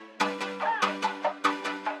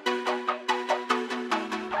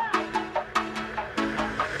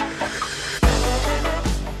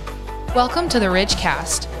Welcome to the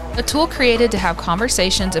Ridgecast, a tool created to have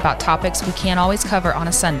conversations about topics we can't always cover on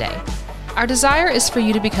a Sunday. Our desire is for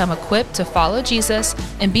you to become equipped to follow Jesus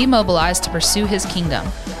and be mobilized to pursue his kingdom.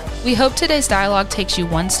 We hope today's dialogue takes you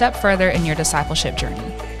one step further in your discipleship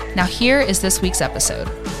journey. Now here is this week's episode.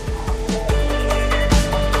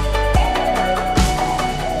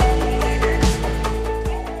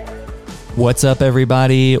 What's up,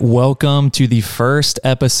 everybody? Welcome to the first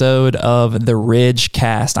episode of the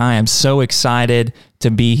Ridgecast. I am so excited to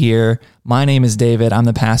be here. My name is David. I'm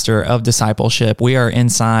the pastor of discipleship. We are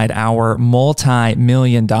inside our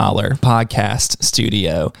multi-million-dollar podcast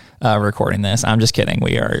studio recording this. I'm just kidding.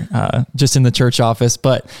 We are just in the church office,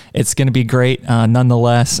 but it's going to be great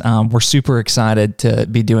nonetheless. We're super excited to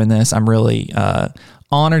be doing this. I'm really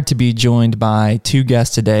honored to be joined by two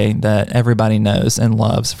guests today that everybody knows and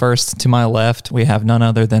loves. First, to my left, we have none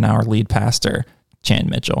other than our lead pastor, Chan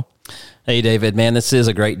Mitchell. Hey, David, man, this is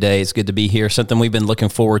a great day. It's good to be here. Something we've been looking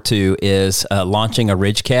forward to is launching a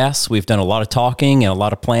Ridgecast. We've done a lot of talking and a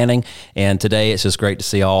lot of planning, and today it's just great to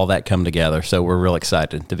see all that come together. So we're real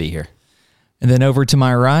excited to be here. And then over to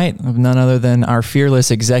my right, none other than our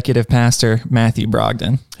fearless executive pastor, Matthew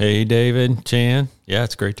Brogdon. Hey, David, Chan. Yeah,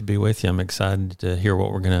 it's great to be with you. I'm excited to hear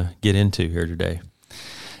what we're going to get into here today.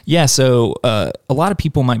 Yeah, so a lot of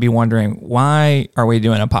people might be wondering, why are we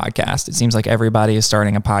doing a podcast? It seems like everybody is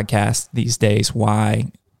starting a podcast these days.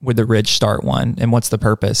 Why would the Ridge start one? And what's the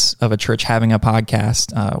purpose of a church having a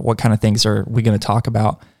podcast? What kind of things are we going to talk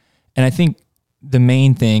about? And I think the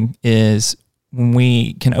main thing is when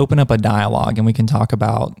we can open up a dialogue and we can talk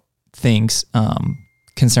about things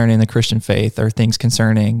concerning the Christian faith or things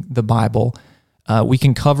concerning the Bible, we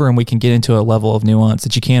can cover and we can get into a level of nuance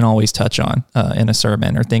that you can't always touch on in a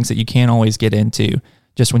sermon, or things that you can't always get into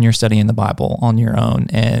just when you're studying the Bible on your own.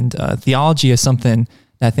 And theology is something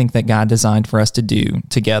that I think that God designed for us to do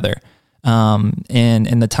together. And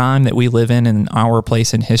in the time that we live in our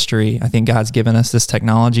place in history, I think God's given us this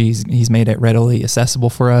technology. He's made it readily accessible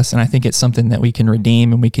for us. And I think it's something that we can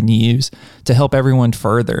redeem and we can use to help everyone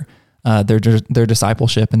further their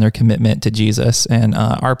discipleship and their commitment to Jesus. And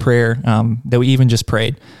our prayer that we even just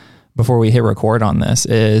prayed before we hit record on this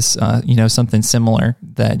is, something similar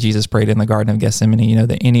that Jesus prayed in the Garden of Gethsemane,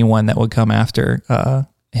 that anyone that would come after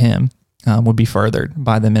him would be furthered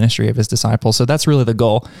by the ministry of his disciples. So that's really the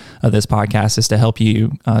goal of this podcast, is to help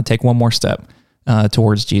you take one more step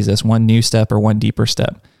towards Jesus, one new step or one deeper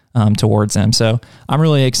step towards him. So I'm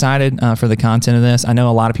really excited for the content of this. I know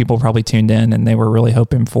a lot of people probably tuned in and they were really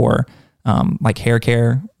hoping for like hair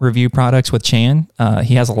care review products with Chan.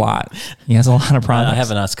 He has a lot. He has a lot of products. I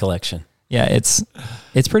have a nice collection. Yeah, it's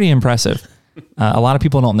pretty impressive. A lot of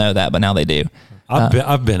people don't know that, but now they do.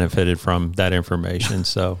 I've benefited from that information,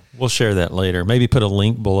 so we'll share that later. Maybe put a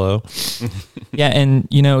link below. Yeah, and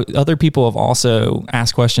other people have also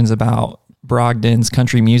asked questions about Brogdon's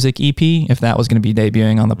country music EP, if that was going to be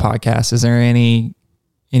debuting on the podcast. Is there any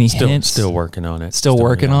hints? Still working on it. Still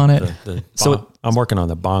working on it. I'm working on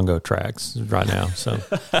the bongo tracks right now. So,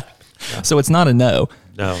 yeah. So it's not a no.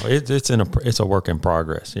 No, it's a work in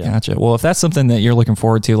progress. Yeah. Gotcha. Well, if that's something that you're looking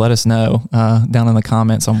forward to, let us know down in the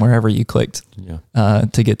comments on wherever you clicked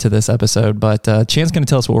to get to this episode. But Chan's going to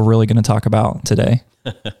tell us what we're really going to talk about today.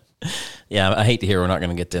 Yeah, I hate to hear we're not going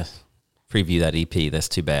to get to preview that EP. That's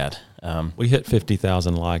too bad. We hit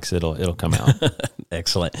 50,000 likes. It'll come out.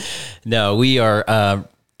 Excellent. No, we are.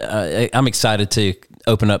 I'm excited to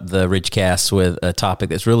open up the Ridgecast with a topic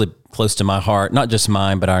that's really close to my heart, not just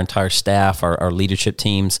mine, but our entire staff, our leadership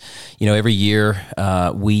teams. Every year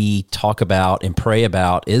we talk about and pray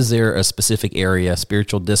about, is there a specific area,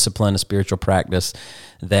 spiritual discipline, a spiritual practice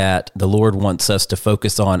that the Lord wants us to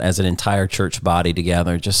focus on as an entire church body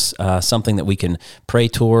together, just something that we can pray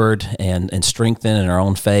toward and strengthen in our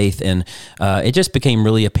own faith. And it just became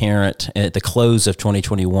really apparent at the close of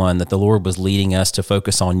 2021 that the Lord was leading us to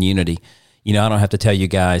focus on unity. I don't have to tell you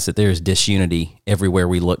guys that there's disunity everywhere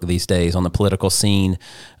we look these days on the political scene,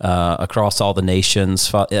 across all the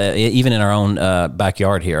nations, even in our own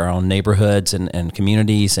backyard here, our own neighborhoods and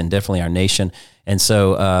communities, and definitely our nation. And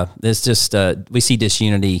so it's just, we see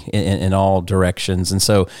disunity in all directions. And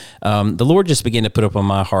so the Lord just began to put up on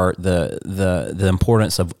my heart the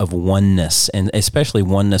importance of oneness, and especially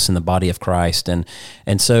oneness in the body of Christ. And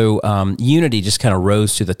so unity just kind of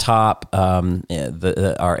rose to the top.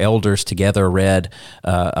 Our elders together read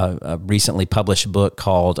a recently published book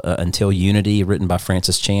called Until Unity, written by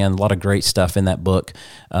Francis Chan. A lot of great stuff in that book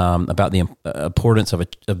about the importance of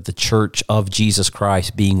the church of Jesus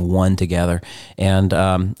Christ being one together. And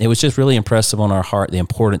it was just really impressive on our heart, the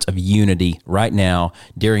importance of unity right now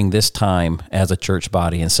during this time as a church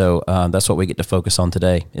body. And so that's what we get to focus on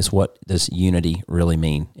today, is what does unity really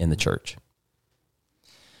mean in the church?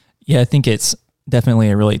 Yeah, I think it's definitely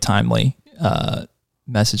a really timely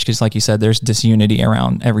message because, like you said, there's disunity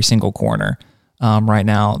around every single corner right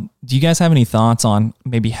now. Do you guys have any thoughts on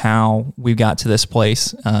maybe how we got to this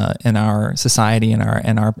place in our society and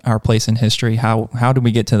our place in history? How did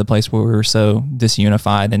we get to the place where we were so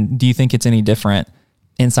disunified? And do you think it's any different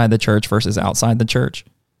inside the church versus outside the church?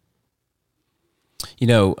 You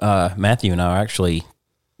know, Matthew and I are actually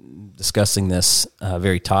discussing this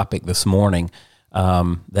very topic this morning,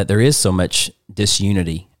 that there is so much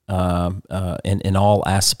disunity in all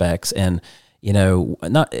aspects. And you know,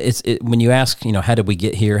 when you ask, you know, how did we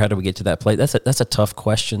get here? How did we get to that place? That's a tough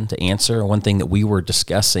question to answer. One thing that we were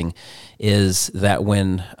discussing is that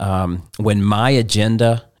when my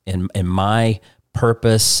agenda and my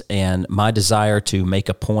purpose and my desire to make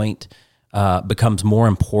a point becomes more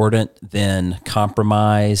important than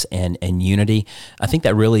compromise and unity, I think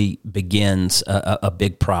that really begins a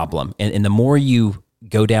big problem. And the more you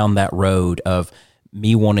go down that road of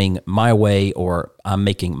me wanting my way, or I'm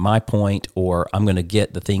making my point, or I'm going to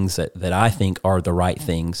get the things that I think are the right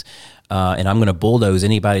things, and I'm going to bulldoze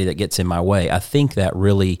anybody that gets in my way, I think that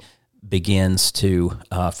really begins to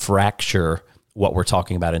fracture what we're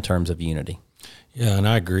talking about in terms of unity. Yeah, and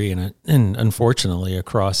I agree. And unfortunately,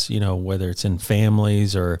 across, you know, whether it's in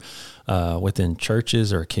families or within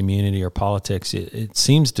churches or community or politics, it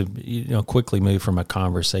seems to, you know, quickly move from a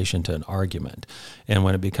conversation to an argument. And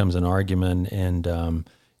when it becomes an argument and,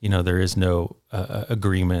 you know, there is no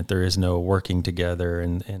agreement, there is no working together,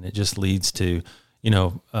 and it just leads to, you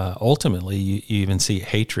know, ultimately you even see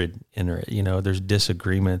hatred in it. You know, there's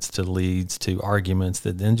disagreements that leads to arguments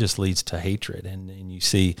that then just leads to hatred. And you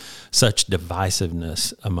see such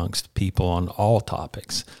divisiveness amongst people on all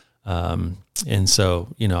topics. And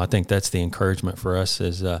so, you know, I think that's the encouragement for us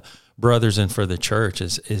as brothers and for the church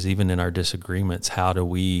is even in our disagreements, how do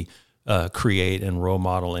we create and role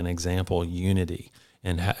model and example unity?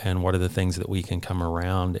 And what are the things that we can come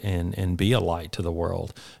around and be a light to the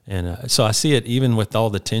world? And so I see it even with all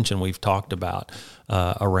the tension we've talked about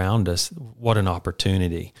around us. What an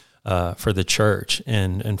opportunity for the church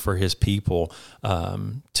and for his people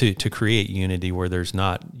to create unity where there's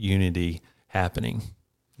not unity happening.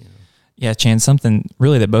 Yeah, Chan, something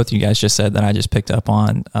really that both of you guys just said that I just picked up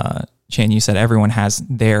on. Chan, you said everyone has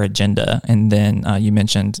their agenda, and then you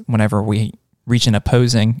mentioned whenever we reach an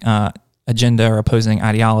opposing agenda or opposing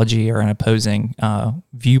ideology or an opposing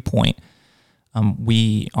viewpoint,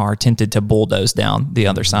 we are tempted to bulldoze down the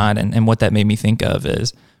other side. And what that made me think of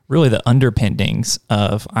is really the underpinnings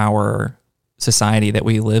of our society that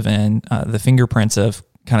we live in, the fingerprints of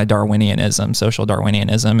kind of Darwinianism, social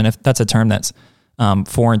Darwinianism. And if that's a term that's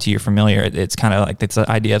foreign to you, familiar, it's kind of like it's the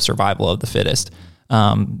idea of survival of the fittest,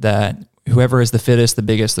 that whoever is the fittest, the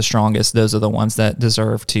biggest, the strongest, those are the ones that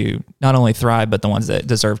deserve to not only thrive, but the ones that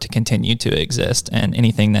deserve to continue to exist. And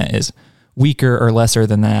anything that is weaker or lesser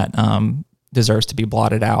than that deserves to be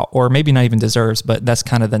blotted out, or maybe not even deserves, but that's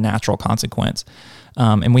kind of the natural consequence.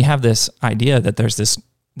 And we have this idea that there's this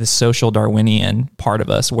social Darwinian part of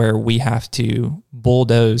us where we have to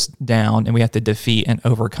bulldoze down and we have to defeat and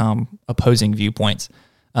overcome opposing viewpoints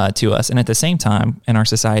to us. And at the same time, in our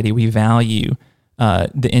society, we value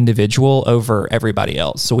the individual over everybody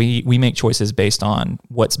else. So we make choices based on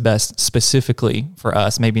what's best specifically for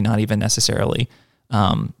us, maybe not even necessarily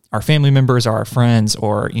our family members or our friends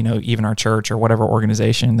or, you know, even our church or whatever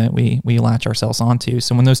organization that we latch ourselves onto.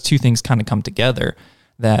 So when those two things kind of come together,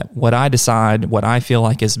 that what I decide, what I feel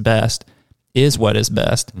like is best is what is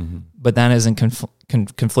best, but that isn't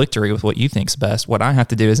conflictory with what you think's best. What I have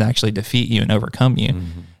to do is actually defeat you and overcome you.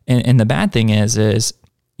 And the bad thing is,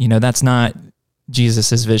 you know, that's not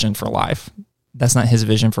Jesus's vision for life. That's not his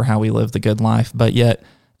vision for how we live the good life, but yet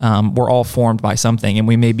we're all formed by something, and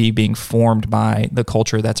we may be being formed by the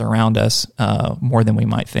culture that's around us more than we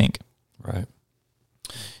might think. Right.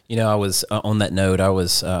 You know, I was on that note, I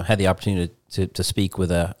was had the opportunity to speak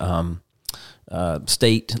with a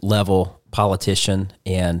state level politician,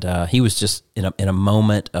 and he was just in a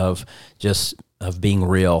moment of being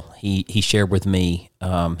real. He shared with me,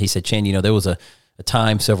 he said, Chan, you know, there was a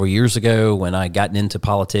time several years ago when I gotten into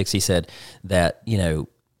politics. He said that, you know,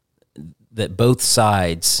 that both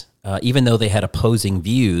sides, even though they had opposing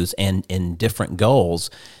views and different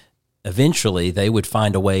goals, eventually they would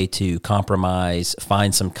find a way to compromise,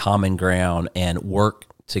 find some common ground, and work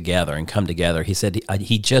together and come together. He said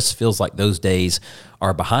he just feels like those days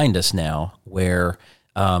are behind us now, where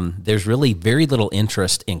there's really very little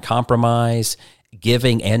interest in compromise,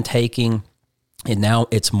 giving and taking. And now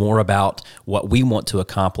it's more about what we want to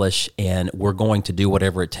accomplish, and we're going to do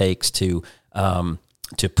whatever it takes to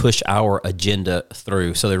push our agenda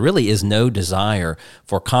through. So there really is no desire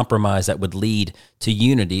for compromise that would lead to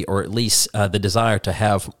unity, or at least the desire to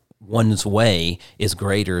have one's way is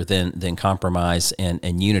greater than compromise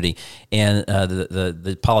and unity. And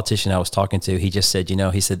the politician I was talking to, he just said,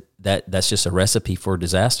 he said that's just a recipe for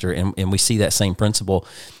disaster. And we see that same principle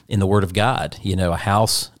in the Word of God. A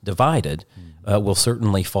house divided will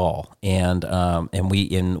certainly fall, and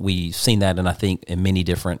we've seen that, and I think in many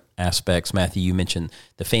different aspects. Matthew, you mentioned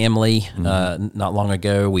the family not long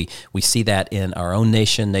ago. We see that in our own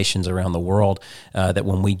nations around the world. That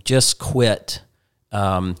when we just quit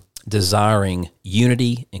desiring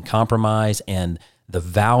unity and compromise and the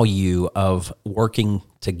value of working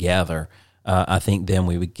together, I think then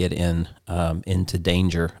we would get into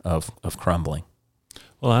danger of crumbling.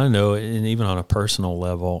 Well, I know, and even on a personal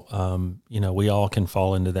level, we all can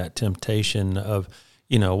fall into that temptation of,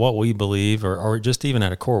 what we believe, or just even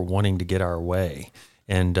at a core wanting to get our way.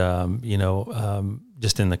 And,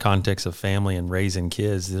 just in the context of family and raising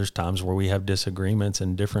kids, there's times where we have disagreements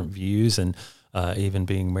and different views, and even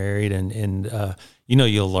being married, and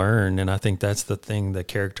you'll learn. And I think that's the thing the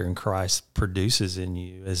character in Christ produces in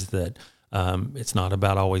you, is that it's not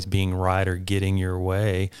about always being right or getting your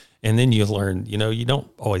way. And then you learn, you don't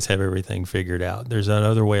always have everything figured out. There's that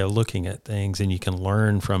other way of looking at things, and you can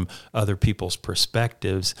learn from other people's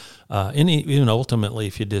perspectives. And even ultimately,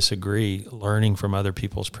 if you disagree, learning from other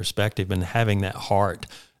people's perspective and having that heart,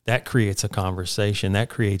 that creates a conversation, that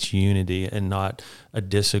creates unity, and not a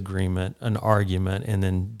disagreement, an argument, and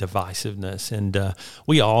then divisiveness. And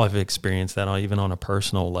we all have experienced that, even on a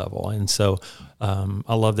personal level. And so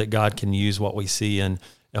I love that God can use what we see in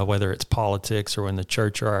whether it's politics or in the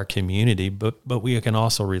church or our community, but we can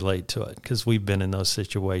also relate to it, because we've been in those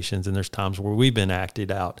situations, and there's times where we've been acted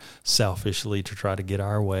out selfishly to try to get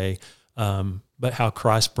our way. But how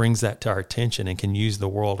Christ brings that to our attention and can use the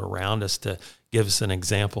world around us to give us an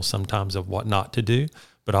example sometimes of what not to do,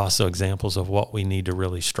 but also examples of what we need to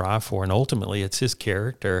really strive for. And ultimately, it's his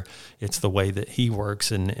character. It's the way that he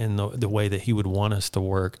works, and the way that he would want us to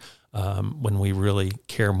work when we really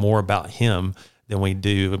care more about him than we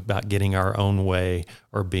do about getting our own way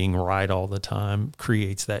or being right all the time,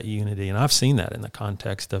 creates that unity. And I've seen that in the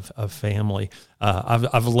context of family.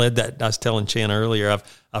 I've led that. I was telling Chan earlier,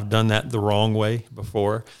 I've done that the wrong way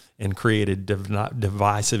before and created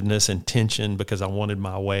divisiveness and tension because I wanted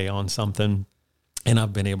my way on something. And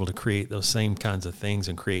I've been able to create those same kinds of things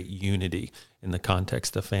and create unity in the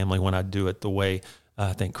context of family when I do it the way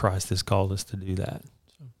I think Christ has called us to do that.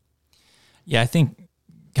 So. Yeah, I think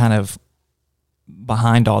kind of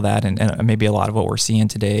behind all that, and maybe a lot of what we're seeing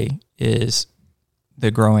today, is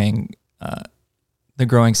the growing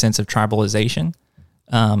sense of tribalization,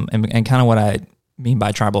 and kind of what I mean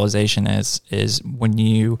by tribalization is when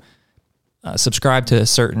you subscribe to a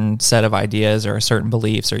certain set of ideas or a certain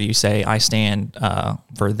beliefs, or you say I stand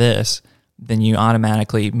for this, then you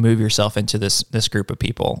automatically move yourself into this group of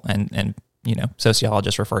people, and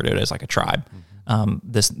sociologists refer to it as like a tribe.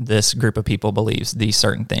 This group of people believes these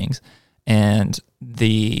certain things. And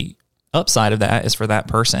the upside of that is for that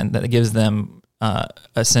person that it gives them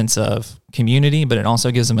a sense of community, but it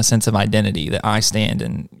also gives them a sense of identity, that I stand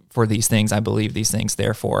and for these things, I believe these things,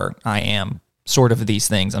 therefore I am sort of these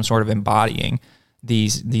things. I'm sort of embodying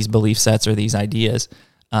these belief sets or these ideas.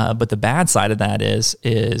 But the bad side of that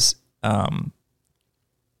is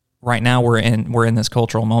right now we're in this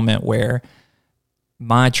cultural moment where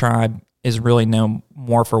my tribe is really no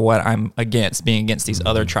more for what I'm against, being against these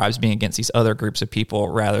other tribes, being against these other groups of people,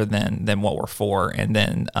 rather than what we're for. And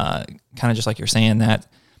then kind of just like you're saying, that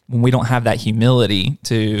when we don't have that humility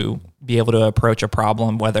to be able to approach a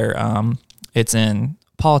problem, whether it's in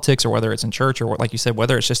politics or whether it's in church, or like you said,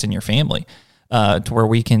 whether it's just in your family, to where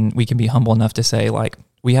we can be humble enough to say, like,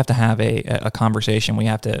 we have to have a conversation. We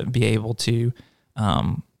have to be able to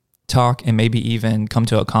talk and maybe even come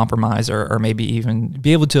to a compromise, or maybe even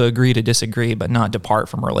be able to agree to disagree, but not depart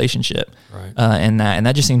from a relationship. Right. And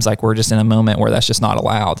that just seems like we're just in a moment where that's just not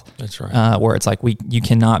allowed. That's right. Where it's like you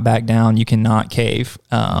cannot back down, you cannot cave.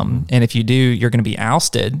 And if you do, you're going to be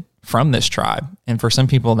ousted from this tribe. And for some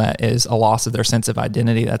people, that is a loss of their sense of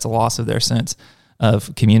identity. That's a loss of their sense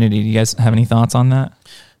of community. Do you guys have any thoughts on that?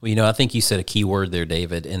 Well, I think you said a key word there,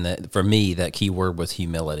 David, and that for me, that key word was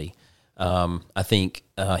humility. I think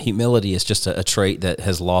humility is just a trait that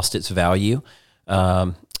has lost its value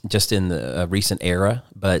just in the recent era,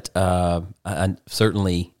 but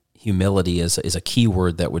certainly humility is a key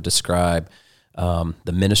word that would describe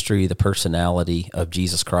the ministry, the personality of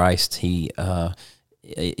Jesus Christ. He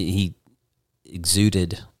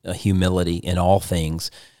exuded humility in all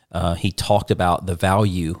things. He talked about the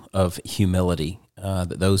value of humility,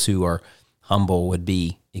 that those who are humble would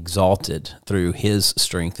be exalted through his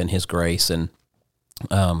strength and his grace. And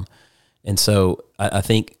so I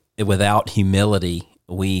think without humility,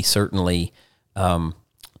 we certainly,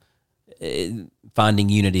 finding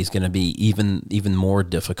unity is going to be even more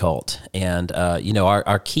difficult. And,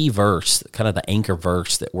 our key verse, kind of the anchor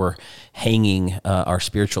verse that we're hanging our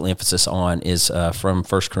spiritual emphasis on is from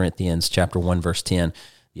 1 Corinthians chapter 1, verse 10.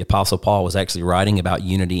 The Apostle Paul was actually writing about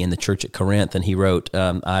unity in the church at Corinth, and he wrote,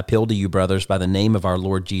 I appeal to you, brothers, by the name of our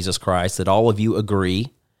Lord Jesus Christ, that all of you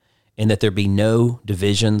agree and that there be no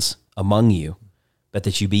divisions among you, but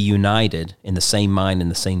that you be united in the same mind and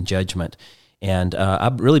the same judgment. And I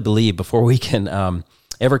really believe before we can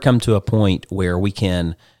ever come to a point where we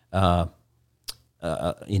can, not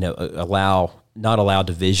allow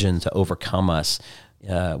division to overcome us,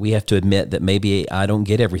 we have to admit that maybe I don't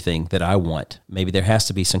get everything that I want. Maybe there has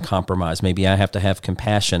to be some compromise. Maybe I have to have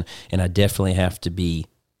compassion, and I definitely have to be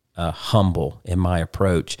humble in my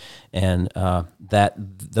approach. And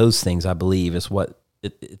those things, I believe, is what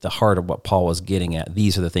at the heart of what Paul was getting at.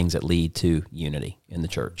 These are the things that lead to unity in the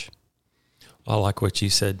church. I like what you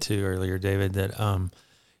said too earlier, David, that,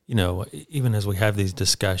 even as we have these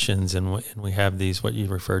discussions and we have these, what you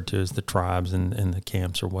referred to as the tribes and the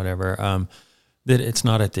camps or whatever, that it's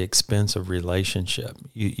not at the expense of relationship.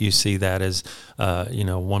 You see that as,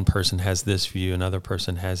 one person has this view, another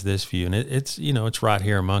person has this view, and it's right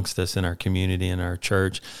here amongst us in our community, in our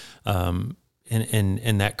church, and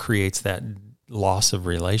that creates that loss of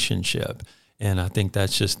relationship. And I think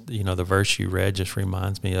that's just, the verse you read just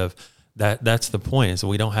reminds me of that's the point, is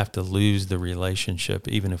we don't have to lose the relationship,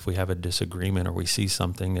 even if we have a disagreement or we see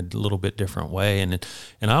something a little bit different way. And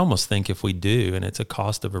I almost think if we do, and it's a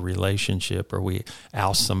cost of a relationship, or we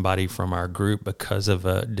oust somebody from our group because of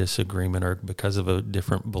a disagreement or because of a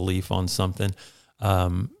different belief on something,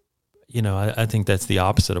 I think that's the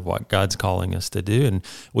opposite of what God's calling us to do. And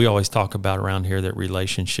we always talk about around here that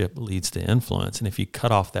relationship leads to influence. And if you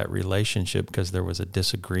cut off that relationship because there was a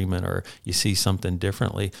disagreement or you see something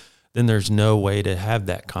differently, then there's no way to have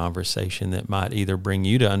that conversation that might either bring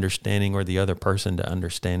you to understanding or the other person to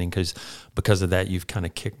understanding, because of that, you've kind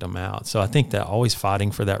of kicked them out. So I think that always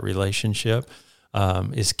fighting for that relationship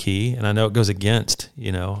is key. And I know it goes against,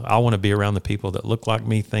 I want to be around the people that look like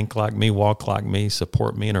me, think like me, walk like me,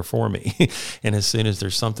 support me, and are for me. And as soon as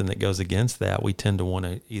there's something that goes against that, we tend to want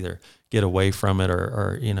to either get away from it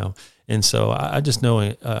or and so I just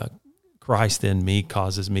know Christ in me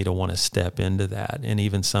causes me to want to step into that, and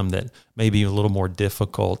even some that may be a little more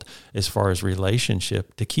difficult as far as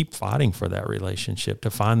relationship, to keep fighting for that relationship,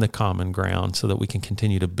 to find the common ground so that we can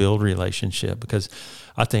continue to build relationship. Because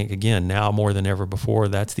I think, again, now more than ever before,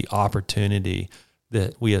 that's the opportunity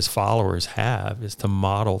that we as followers have, is to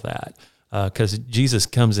model that. Because Jesus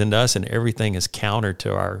comes into us and everything is counter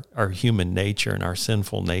to our human nature and our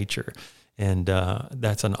sinful nature. And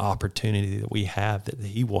that's an opportunity that we have that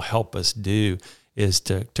he will help us do, is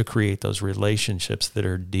to create those relationships that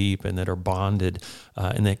are deep and that are bonded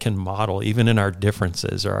and that can model, even in our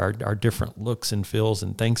differences or our different looks and feels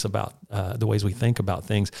and thinks about the ways we think about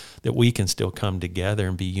things, that we can still come together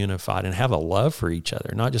and be unified and have a love for each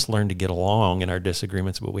other, not just learn to get along in our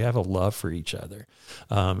disagreements, but we have a love for each other.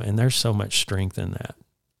 And there's so much strength in that.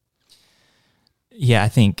 Yeah, I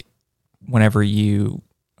think whenever you...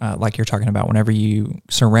 like you're talking about, whenever you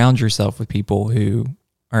surround yourself with people who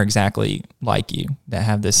are exactly like you, that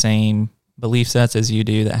have the same belief sets as you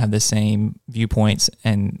do, that have the same viewpoints,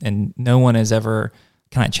 and no one is ever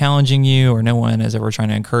kind of challenging you, or no one is ever trying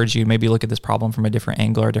to encourage you, maybe look at this problem from a different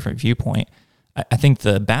angle or a different viewpoint. I think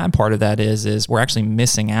the bad part of that is we're actually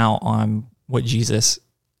missing out on what Jesus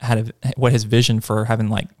had, what his vision for having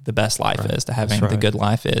like the best life is, to having the good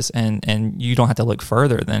life is. And you don't have to look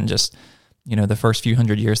further than just, the first few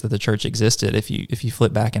hundred years that the church existed. If you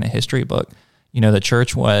flip back in a history book, the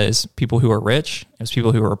church was people who were rich, it was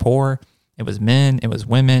people who were poor, it was men, it was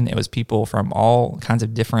women, it was people from all kinds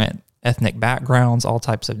of different ethnic backgrounds, all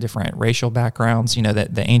types of different racial backgrounds.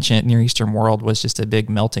 That the ancient Near Eastern world was just a big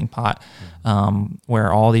melting pot,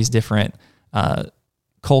 where all these different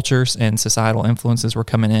cultures and societal influences were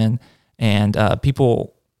coming in, and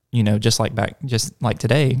people, just like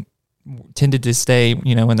today, tended to stay,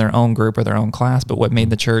 in their own group or their own class. But what made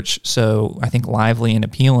the church so, I think, lively and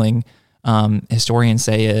appealing, historians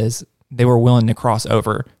say, is they were willing to cross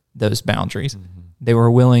over those boundaries. Mm-hmm. They were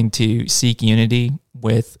willing to seek unity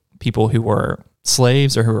with people who were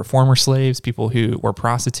slaves or who were former slaves, people who were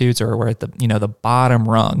prostitutes or were at the, the bottom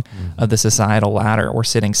rung of the societal ladder, were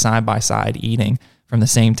sitting side by side eating from the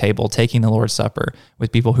same table, taking the Lord's Supper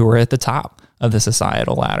with people who were at the top of the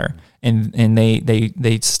societal ladder. And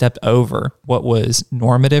they stepped over what was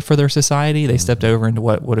normative for their society. They stepped over into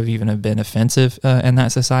what would have even have been offensive in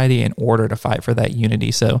that society in order to fight for that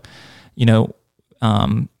unity. So,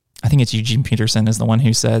 I think it's Eugene Peterson is the one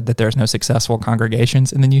who said that there's no successful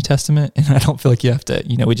congregations in the New Testament. And I don't feel like you have to,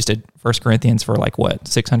 we just did 1 Corinthians for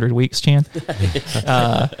 600 weeks, Chan.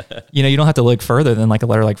 You don't have to look further than a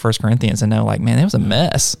letter like 1 Corinthians and know man, it was a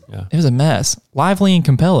mess. Yeah. It was a mess. Lively and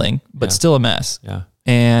compelling, but still a mess. Yeah.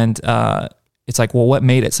 And it's what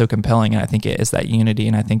made it so compelling? And I think it is that unity.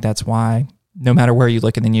 And I think that's why no matter where you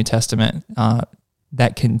look in the New Testament,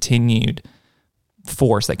 that continued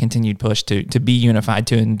force, that continued push to be unified,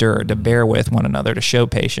 to endure, to bear with one another, to show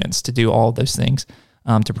patience, to do all those things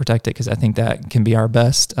to protect it, because I think that can be our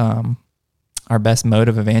best mode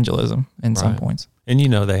of evangelism in some points. And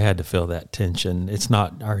they had to feel that tension. It's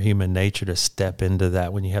not our human nature to step into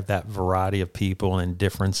that when you have that variety of people and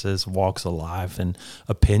differences, walks of life, and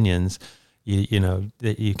opinions.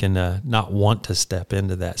 That you can not want to step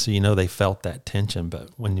into that. So, they felt that tension, but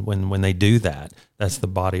when they do that, that's the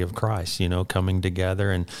body of Christ, coming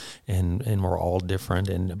together and we're all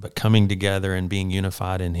different but coming together and being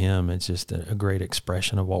unified in Him. It's just a great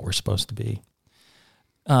expression of what we're supposed to be.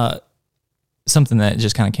 Something that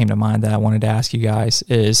just kind of came to mind that I wanted to ask you guys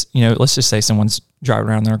is, let's just say someone's driving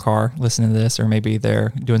around in their car, listening to this, or maybe they're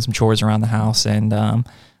doing some chores around the house and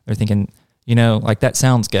they're thinking, that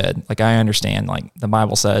sounds good. I understand, the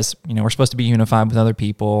Bible says, we're supposed to be unified with other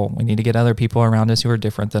people. We need to get other people around us who are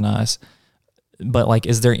different than us. But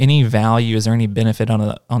is there any value? Is there any benefit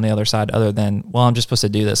on the other side other than, well, I'm just supposed to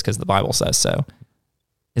do this because the Bible says so?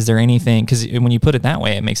 Is there anything, because when you put it that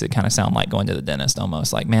way, it makes it kind of sound like going to the dentist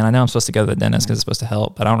almost. Man, I know I'm supposed to go to the dentist because it's supposed to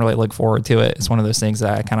help, but I don't really look forward to it. It's one of those things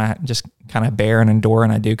that I kind of bear and endure,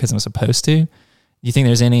 and I do because I'm supposed to. Do you think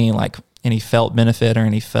there's any felt benefit or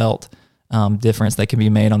any felt difference that can be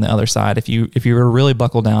made on the other side? If you were to really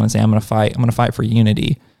buckle down and say, I'm going to fight for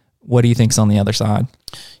unity, what do you think's on the other side?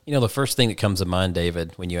 The first thing that comes to mind,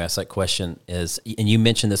 David, when you ask that question is, and you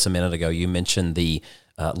mentioned this a minute ago, you mentioned the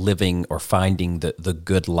living or finding the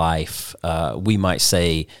good life. We might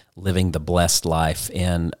say living the blessed life.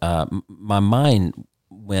 And my mind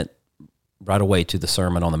went right away to the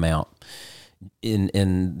Sermon on the Mount.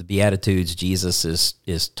 In the Beatitudes, Jesus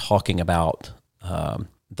is talking about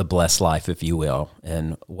the blessed life, if you will,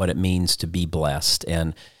 and what it means to be blessed.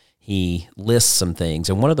 And he lists some things.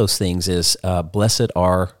 And one of those things is, blessed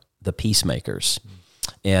are the peacemakers.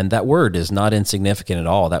 And that word is not insignificant at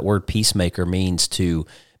all. That word peacemaker means to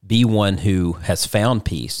be one who has found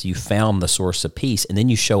peace. You found the source of peace, and then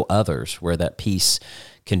you show others where that peace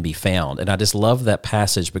can be found. And I just love that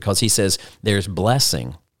passage because he says there's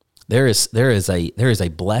blessing. There is a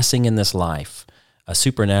blessing in this life, a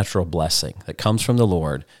supernatural blessing that comes from the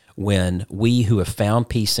Lord when we who have found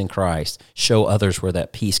peace in Christ show others where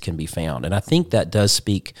that peace can be found. And I think that does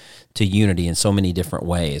speak to unity in so many different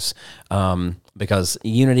ways, because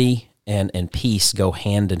unity and peace go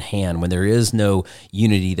hand in hand. When there is no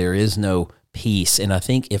unity, there is no peace. And I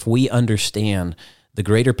think if we understand the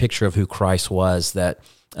greater picture of who Christ was, that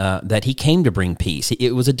he came to bring peace.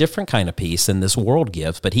 It was a different kind of peace than this world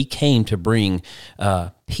gives, but he came to bring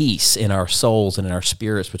peace in our souls and in our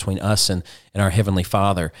spirits between us and our Heavenly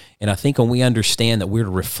Father. And I think when we understand that we're to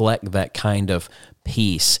reflect that kind of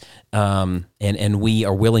peace, and we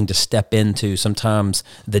are willing to step into sometimes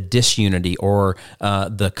the disunity or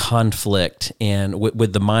the conflict, and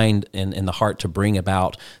with the mind and the heart to bring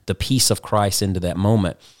about the peace of Christ into that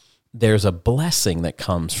moment, there's a blessing that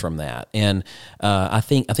comes from that. And I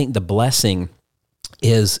think the blessing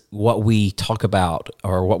is what we talk about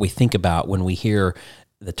or what we think about when we hear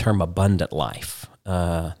the term abundant life.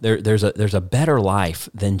 There's a better life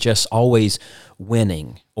than just always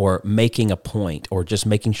winning or making a point or just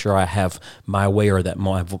making sure I have my way or that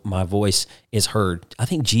my voice is heard. I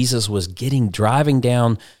think Jesus was driving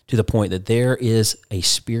down to the point that there is a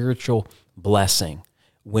spiritual blessing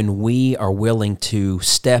when we are willing to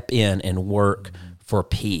step in and work for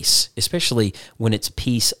peace, especially when it's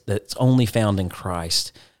peace that's only found in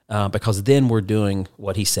Christ, because then we're doing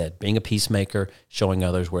what he said, being a peacemaker, showing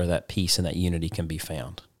others where that peace and that unity can be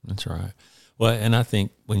found. That's right. Well, and I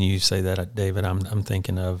think when you say that, David, I'm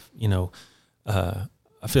thinking of,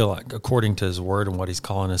 I feel like according to his word and what he's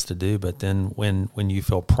calling us to do, but then when you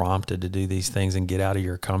feel prompted to do these things and get out of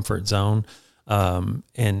your comfort zone, and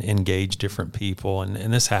engage different people.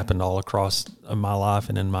 And this happened all across my life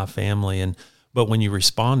and in my family. And But when you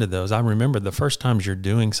respond to those, I remember the first times you're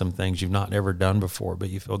doing some things you've not ever done before, but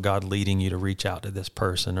you feel God leading you to reach out to this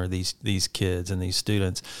person or these kids and these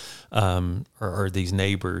students or these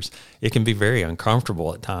neighbors. It can be very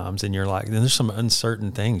uncomfortable at times, and you're like, and there's some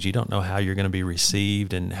uncertain things. You don't know how you're going to be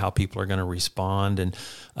received and how people are going to respond. And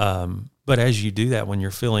but as you do that, when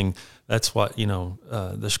you're feeling, that's what,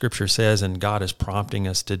 the scripture says, and God is prompting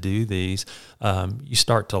us to do these, you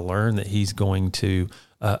start to learn that he's going to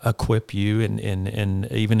equip you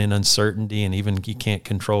and even in uncertainty, and even you can't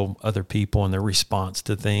control other people and their response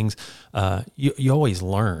to things. You always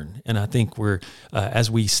learn. And I think we're,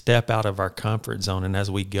 as we step out of our comfort zone and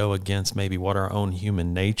as we go against maybe what our own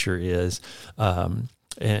human nature is,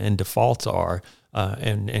 and defaults are,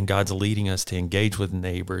 and God's leading us to engage with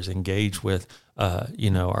neighbors, engage with,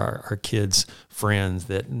 our kids' friends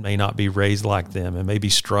that may not be raised like them and may be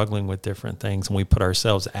struggling with different things. And we put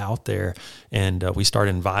ourselves out there, and we start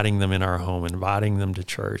inviting them in our home, inviting them to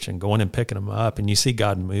church, and going and picking them up. And you see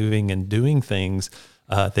God moving and doing things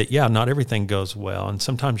that, not everything goes well. And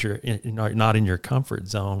sometimes you're not in your comfort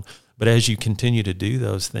zone. But as you continue to do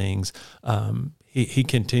those things, He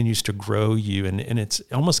continues to grow you, and it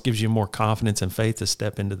almost gives you more confidence and faith to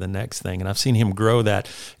step into the next thing. And I've seen him grow that.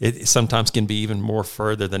 It sometimes can be even more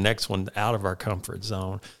further, the next one, out of our comfort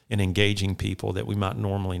zone and engaging people that we might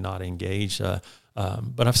normally not engage.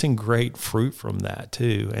 But I've seen great fruit from that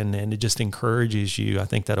too. And it just encourages you. I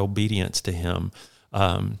think that obedience to him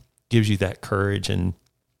gives you that courage. And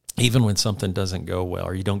even when something doesn't go well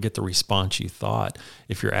or you don't get the response you thought,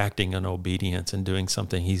 if you're acting in obedience and doing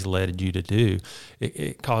something he's led you to do,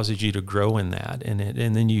 it causes you to grow in that. And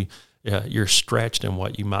then you're stretched in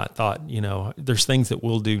what you might thought, there's things that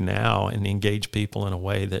we'll do now and engage people in a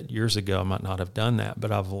way that years ago I might not have done that,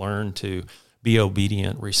 but I've learned to be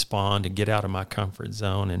obedient, respond, and get out of my comfort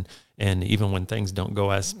zone. And even when things don't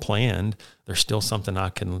go as planned, there's still something I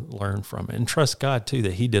can learn from it. And trust God, too,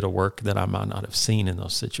 that he did a work that I might not have seen in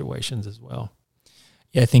those situations as well.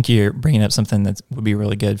 Yeah, I think you're bringing up something that would be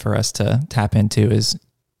really good for us to tap into is,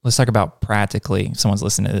 let's talk about practically, someone's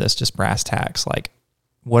listening to this, just brass tacks, like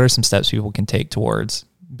what are some steps people can take towards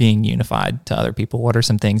being unified to other people? What are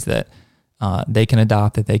some things that they can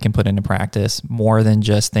adopt, that they can put into practice, more than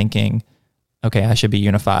just thinking, okay, I should be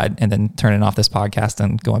unified, and then turning off this podcast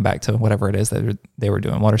and going back to whatever it is that they were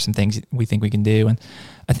doing? What are some things we think we can do? And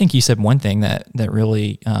I think you said one thing that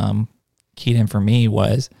really keyed in for me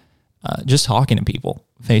was just talking to people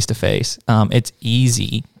face to face. It's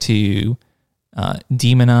easy to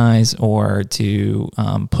demonize or to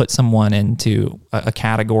put someone into a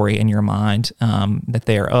category in your mind that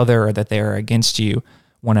they are other or that they are against you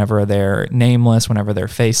whenever they're nameless, whenever they're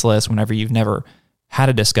faceless, whenever you've never had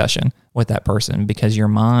a discussion with that person, because your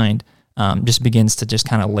mind just begins to just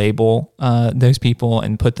kind of label those people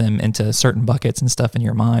and put them into certain buckets and stuff in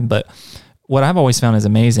your mind. But what I've always found is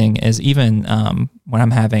amazing is even when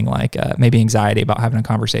I'm having like maybe anxiety about having a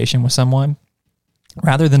conversation with someone,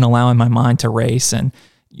 rather than allowing my mind to race and,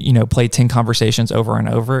 play 10 conversations over and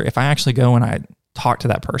over, if I actually go and I talk to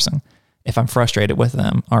that person, if I'm frustrated with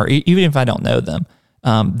them, or even if I don't know them,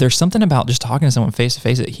 there's something about just talking to someone face to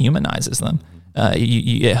face that humanizes them.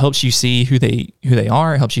 It helps you see who they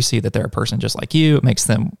are. It helps you see that they're a person just like you. It makes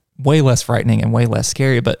them way less frightening and way less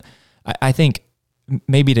scary. But I think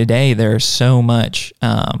maybe today there's so much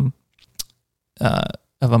of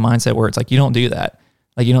a mindset where it's like, you don't do that.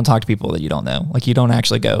 Like, you don't talk to people that you don't know. Like, you don't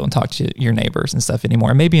actually go and talk to your neighbors and stuff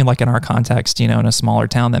anymore. Maybe in our context, in a smaller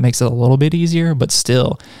town, that makes it a little bit easier. But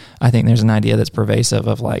still, I think there's an idea that's pervasive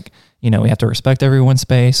of we have to respect everyone's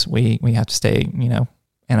space. We have to stay,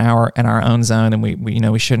 in our own zone, and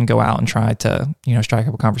we shouldn't go out and try to strike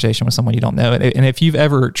up a conversation with someone you don't know. And if you've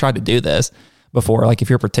ever tried to do this before, like if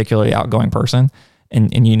you're a particularly outgoing person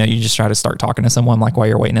and you just try to start talking to someone while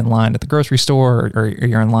you're waiting in line at the grocery store or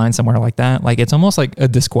you're in line somewhere like that, it's almost like a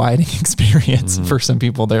disquieting experience for some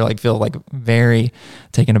people. They're feel very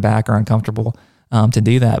taken aback or uncomfortable to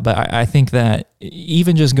do that. But I think that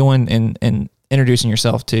even just going and introducing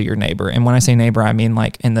yourself to your neighbor. And when I say neighbor, I mean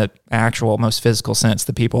in the actual most physical sense,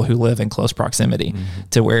 the people who live in close proximity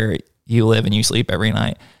to where you live and you sleep every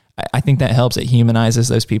night. I think that helps. It humanizes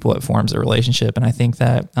those people. It forms a relationship. And I think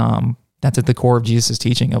that that's at the core of Jesus'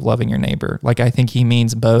 teaching of loving your neighbor. I think he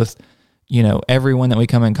means both, everyone that we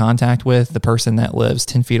come in contact with, the person that lives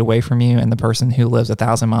 10 feet away from you and the person who lives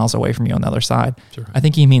 1,000 miles away from you on the other side. Sure. I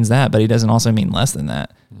think he means that, but he doesn't also mean less than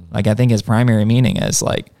that. I think his primary meaning is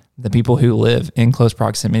the people who live in close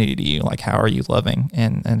proximity to you, how are you loving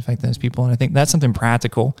and affect those people? And I think that's something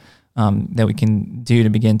practical that we can do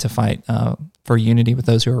to begin to fight for unity with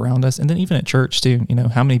those who are around us. And then even at church too,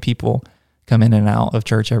 how many people come in and out of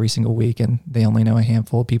church every single week, and they only know a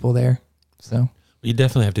handful of people there. So you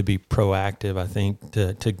definitely have to be proactive, I think,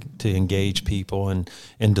 to engage people and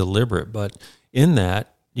deliberate. But in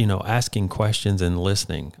that, asking questions and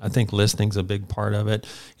listening. I think listening's a big part of it.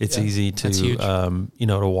 It's easy to,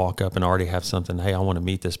 to walk up and already have something. Hey, I want to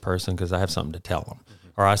meet this person because I have something to tell them,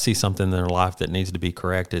 or I see something in their life that needs to be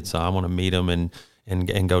corrected, so I want to meet them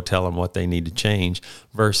and go tell them what they need to change,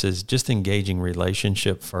 versus just engaging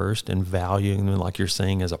relationship first and valuing them, like you're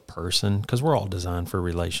saying, as a person, because we're all designed for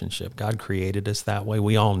relationship. God created us that way.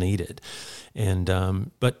 We all need it. And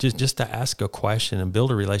but just to ask a question and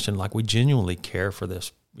build a relation, like we genuinely care for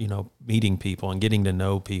this, meeting people and getting to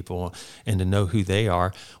know people and to know who they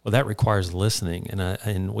are. Well, that requires listening.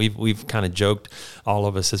 And we've kind of joked, all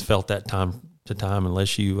of us has felt that time to time,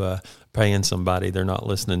 unless you paying somebody, they're not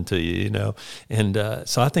listening to you, And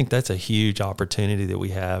so I think that's a huge opportunity that we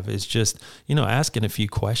have, is just, asking a few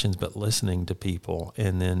questions, but listening to people,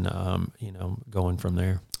 and then, going from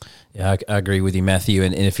there. Yeah, I agree with you, Matthew.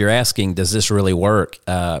 And if you're asking, does this really work?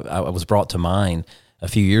 I was brought to mind a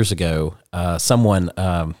few years ago. Someone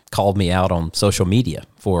called me out on social media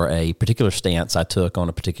for a particular stance I took on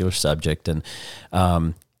a particular subject, and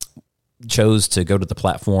chose to go to the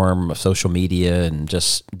platform of social media and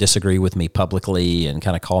just disagree with me publicly and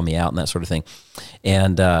kind of call me out and that sort of thing.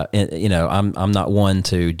 And I'm not one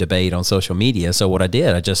to debate on social media. So what I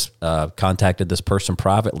did, I just contacted this person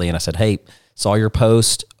privately, and I said, hey, saw your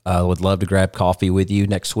post. Would love to grab coffee with you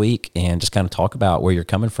next week and just kind of talk about where you're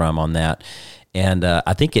coming from on that. And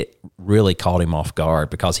I think it really caught him off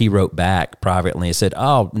guard, because he wrote back privately and said,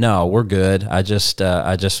 oh, no, we're good. I just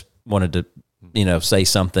wanted to say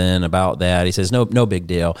something about that. He says, no big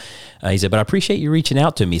deal. He said, but I appreciate you reaching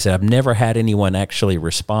out to me. He said, I've never had anyone actually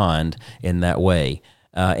respond in that way.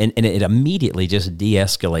 And it immediately just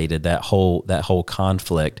de-escalated that whole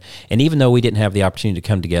conflict. And even though we didn't have the opportunity to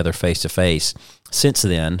come together face to face, since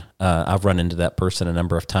then, I've run into that person a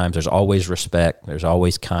number of times. There's always respect. There's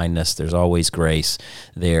always kindness. There's always grace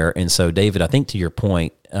there. And so, David, I think to your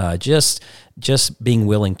point, just being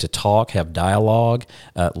willing to talk, have dialogue,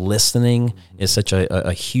 listening is such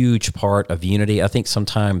a huge part of unity. I think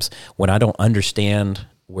sometimes when I don't understand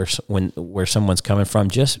where someone's coming from,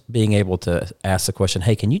 just being able to ask the question,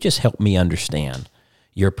 hey, can you just help me understand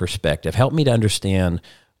your perspective? Help me to understand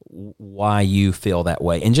why you feel that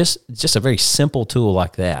way. And just a very simple tool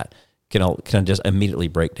like that can just immediately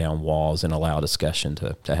break down walls and allow discussion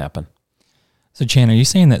to happen. So, Chan, are you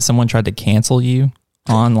saying that someone tried to cancel you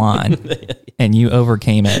online and you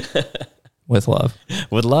overcame it with love?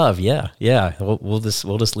 With love, yeah. We'll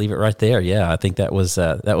just leave it right there. Yeah, I think that was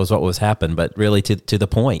what was happened. But really, to the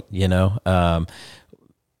point, when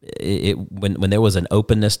there was an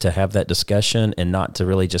openness to have that discussion and not to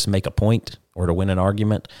really just make a point or to win an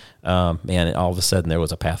argument, all of a sudden there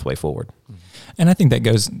was a pathway forward. And I think that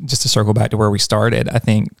goes, just to circle back to where we started, I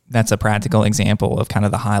think that's a practical example of kind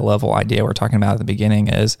of the high level idea we're talking about at the beginning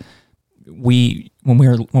is when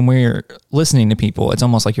we're listening to people, it's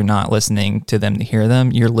almost like you're not listening to them to hear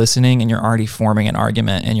them. You're listening and you're already forming an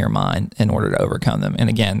argument in your mind in order to overcome them. And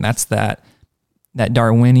again, that's that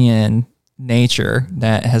Darwinian nature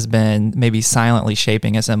that has been maybe silently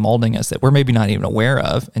shaping us and molding us that we're maybe not even aware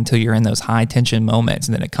of until you're in those high tension moments.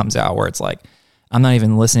 And then it comes out where it's like, I'm not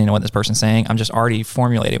even listening to what this person's saying. I'm just already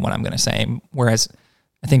formulating what I'm going to say. Whereas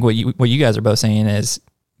I think what you guys are both saying is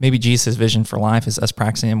maybe Jesus' vision for life is us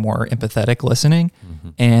practicing a more empathetic listening. Mm-hmm.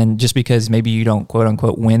 And just because maybe you don't quote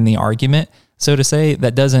unquote win the argument, so to say,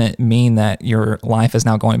 that doesn't mean that your life is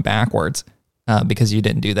now going backwards because you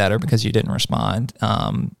didn't do that or because you didn't respond.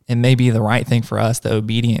 It may be the right thing for us, the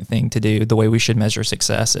obedient thing to do. The way we should measure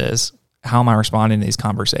success is, how am I responding to these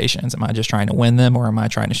conversations? Am I just trying to win them, or am I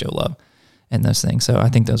trying to show love and those things? So I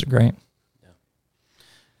think those are great.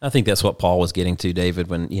 I think that's what Paul was getting to, David,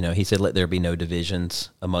 when, he said, let there be no divisions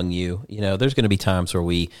among you. There's going to be times where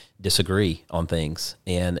we disagree on things,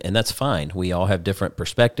 and that's fine. We all have different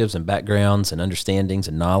perspectives and backgrounds and understandings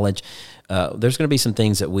and knowledge. There's going to be some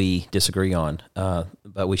things that we disagree on,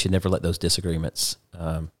 but we should never let those disagreements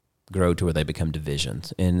grow to where they become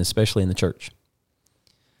divisions, and especially in the church.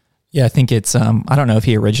 Yeah, I think it's, I don't know if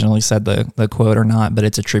he originally said the quote or not, but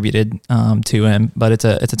it's attributed to him. But it's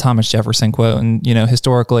a Thomas Jefferson quote. And,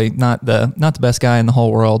 historically, not the best guy in the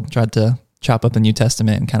whole world, tried to chop up the New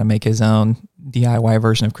Testament and kind of make his own DIY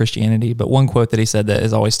version of Christianity. But one quote that he said that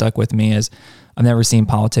has always stuck with me is, I've never seen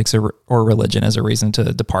politics or religion as a reason to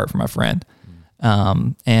depart from a friend.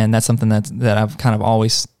 And that's something that I've kind of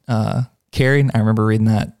always carried. I remember reading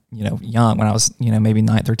that young, when I was, maybe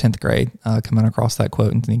 9th or 10th grade, coming across that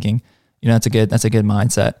quote and thinking, that's a good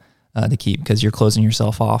mindset. to keep, because you're closing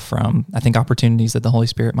yourself off from, I think, opportunities that the Holy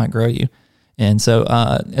Spirit might grow you. And so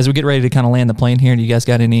as we get ready to kind of land the plane here, do you guys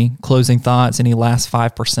got any closing thoughts, any last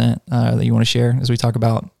 5% that you want to share as we talk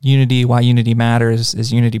about unity, why unity matters,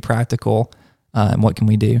 is unity practical, and what can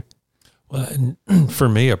we do? Well, and for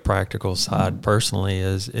me, a practical side personally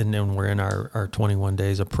is, and then we're in our 21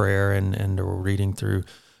 days of prayer and we're reading through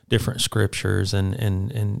different scriptures and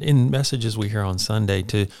in messages we hear on Sunday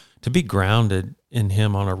to be grounded in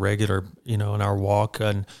Him on a regular, in our walk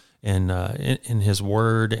and in His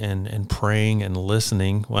Word and praying and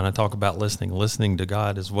listening. When I talk about listening to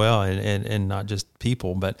God as well, and not just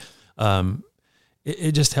people, but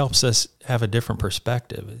it just helps us have a different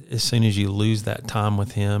perspective. As soon as you lose that time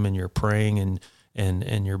with Him and you're praying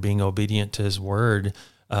and you're being obedient to His Word,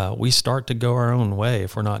 we start to go our own way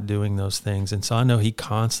if we're not doing those things. And so I know He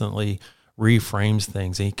constantly reframes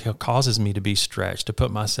things. He causes me to be stretched, to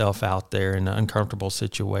put myself out there in uncomfortable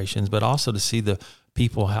situations, but also to see the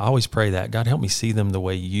people. I always pray that, God, help me see them the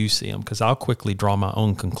way You see them, because I'll quickly draw my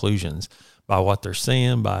own conclusions by what they're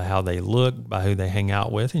saying, by how they look, by who they hang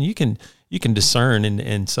out with. And you can discern,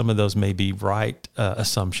 and some of those may be right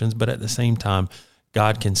assumptions, but at the same time,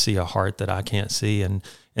 God can see a heart that I can't see. And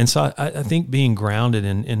so I think being grounded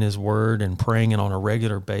in His Word and praying it on a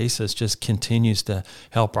regular basis just continues to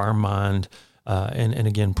help our mind. And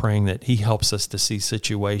again, praying that He helps us to see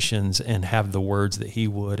situations and have the words that He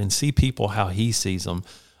would, and see people how He sees them.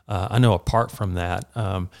 I know apart from that,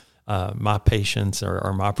 my patience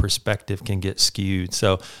or my perspective can get skewed.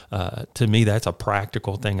 So to me, that's a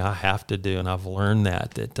practical thing I have to do, and I've learned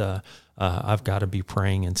that I've got to be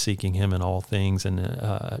praying and seeking Him in all things, and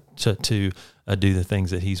to do the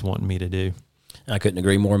things that He's wanting me to do. I couldn't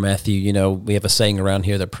agree more, Matthew. We have a saying around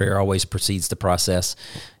here that prayer always precedes the process.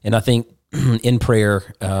 And I think in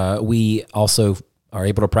prayer, we also are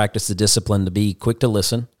able to practice the discipline to be quick to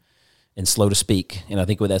listen and slow to speak. And I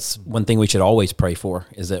think that's one thing we should always pray for,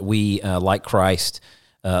 is that we, like Christ,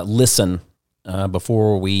 listen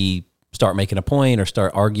before we start making a point or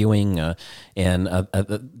start arguing. And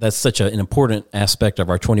that's such an important aspect of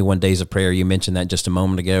our 21 days of prayer. You mentioned that just a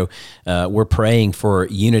moment ago. We're praying for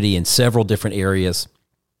unity in several different areas.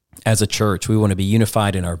 As a church, we want to be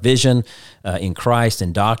unified in our vision, in Christ,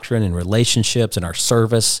 in doctrine, in relationships, in our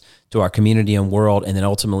service to our community and world, and then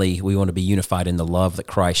ultimately we want to be unified in the love that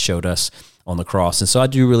Christ showed us on the cross. And so I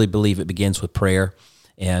do really believe it begins with prayer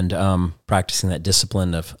and practicing that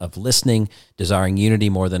discipline of listening, desiring unity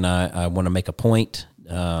more than I want to make a point,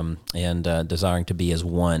 and desiring to be as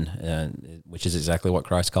one, which is exactly what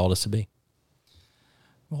Christ called us to be.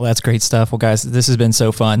 Well, that's great stuff. Well, guys, this has been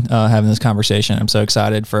so fun having this conversation. I'm so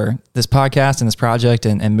excited for this podcast and this project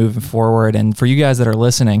and moving forward. And for you guys that are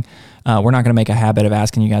listening, we're not going to make a habit of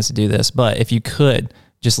asking you guys to do this, but if you could,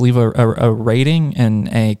 just leave a rating and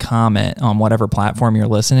a comment on whatever platform you're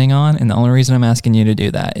listening on. And the only reason I'm asking you to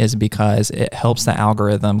do that is because it helps the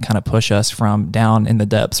algorithm kind of push us from down in the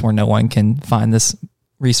depths where no one can find this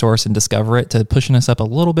resource and discover it, to pushing us up a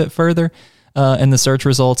little bit further in the search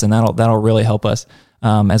results. And that'll really help us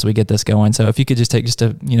as we get this going. So if you could just take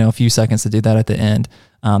a few seconds to do that at the end,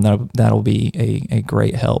 that'll be a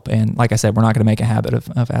great help. And like I said, we're not going to make a habit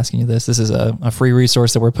of asking you this. This is a free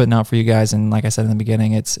resource that we're putting out for you guys. And like I said in the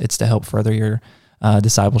beginning, it's to help further your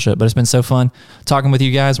discipleship. But it's been so fun talking with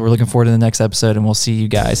you guys. We're looking forward to the next episode, and we'll see you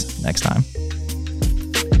guys next time.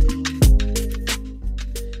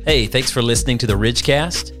 Hey, thanks for listening to the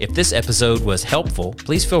Ridgecast. If this episode was helpful,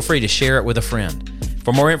 please feel free to share it with a friend.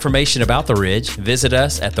 For more information about The Ridge, visit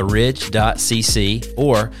us at theridge.cc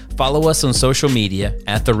or follow us on social media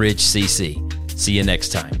at TheRidgeCC. See you next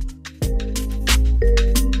time.